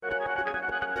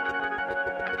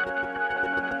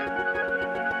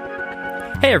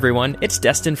Hey everyone, it's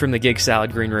Destin from the Gig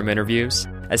Salad Green Room Interviews.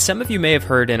 As some of you may have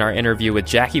heard in our interview with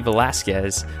Jackie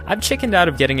Velasquez, I've chickened out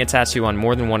of getting a tattoo on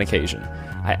more than one occasion.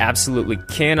 I absolutely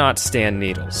cannot stand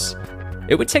needles.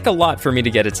 It would take a lot for me to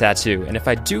get a tattoo, and if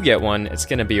I do get one, it's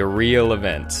going to be a real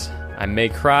event. I may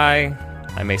cry,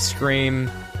 I may scream,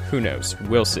 who knows,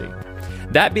 we'll see.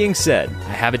 That being said,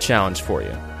 I have a challenge for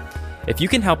you. If you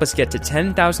can help us get to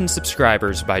 10,000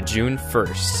 subscribers by June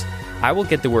 1st, I will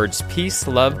get the words Peace,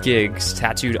 Love, Gigs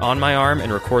tattooed on my arm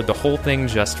and record the whole thing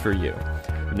just for you.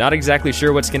 I'm not exactly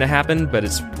sure what's going to happen, but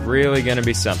it's really going to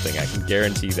be something, I can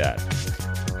guarantee that.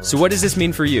 So what does this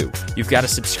mean for you? You've got to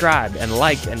subscribe and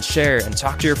like and share and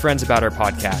talk to your friends about our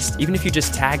podcast. Even if you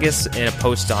just tag us in a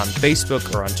post on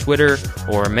Facebook or on Twitter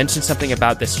or mention something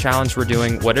about this challenge we're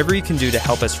doing, whatever you can do to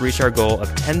help us reach our goal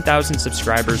of 10,000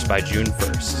 subscribers by June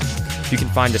 1st. You can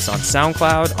find us on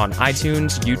SoundCloud, on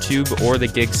iTunes, YouTube, or the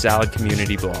Gig Salad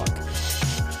community blog.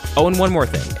 Oh, and one more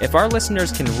thing. If our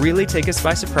listeners can really take us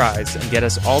by surprise and get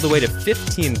us all the way to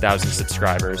 15,000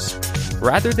 subscribers,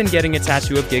 rather than getting a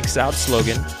tattoo of Gig Salad's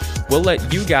slogan, we'll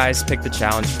let you guys pick the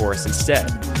challenge for us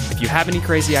instead. If you have any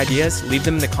crazy ideas, leave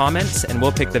them in the comments, and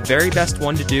we'll pick the very best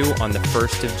one to do on the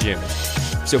 1st of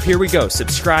June. So here we go.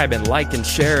 Subscribe and like and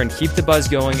share and keep the buzz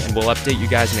going, and we'll update you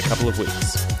guys in a couple of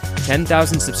weeks.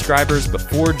 10,000 subscribers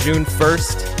before June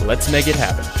 1st. Let's make it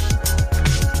happen.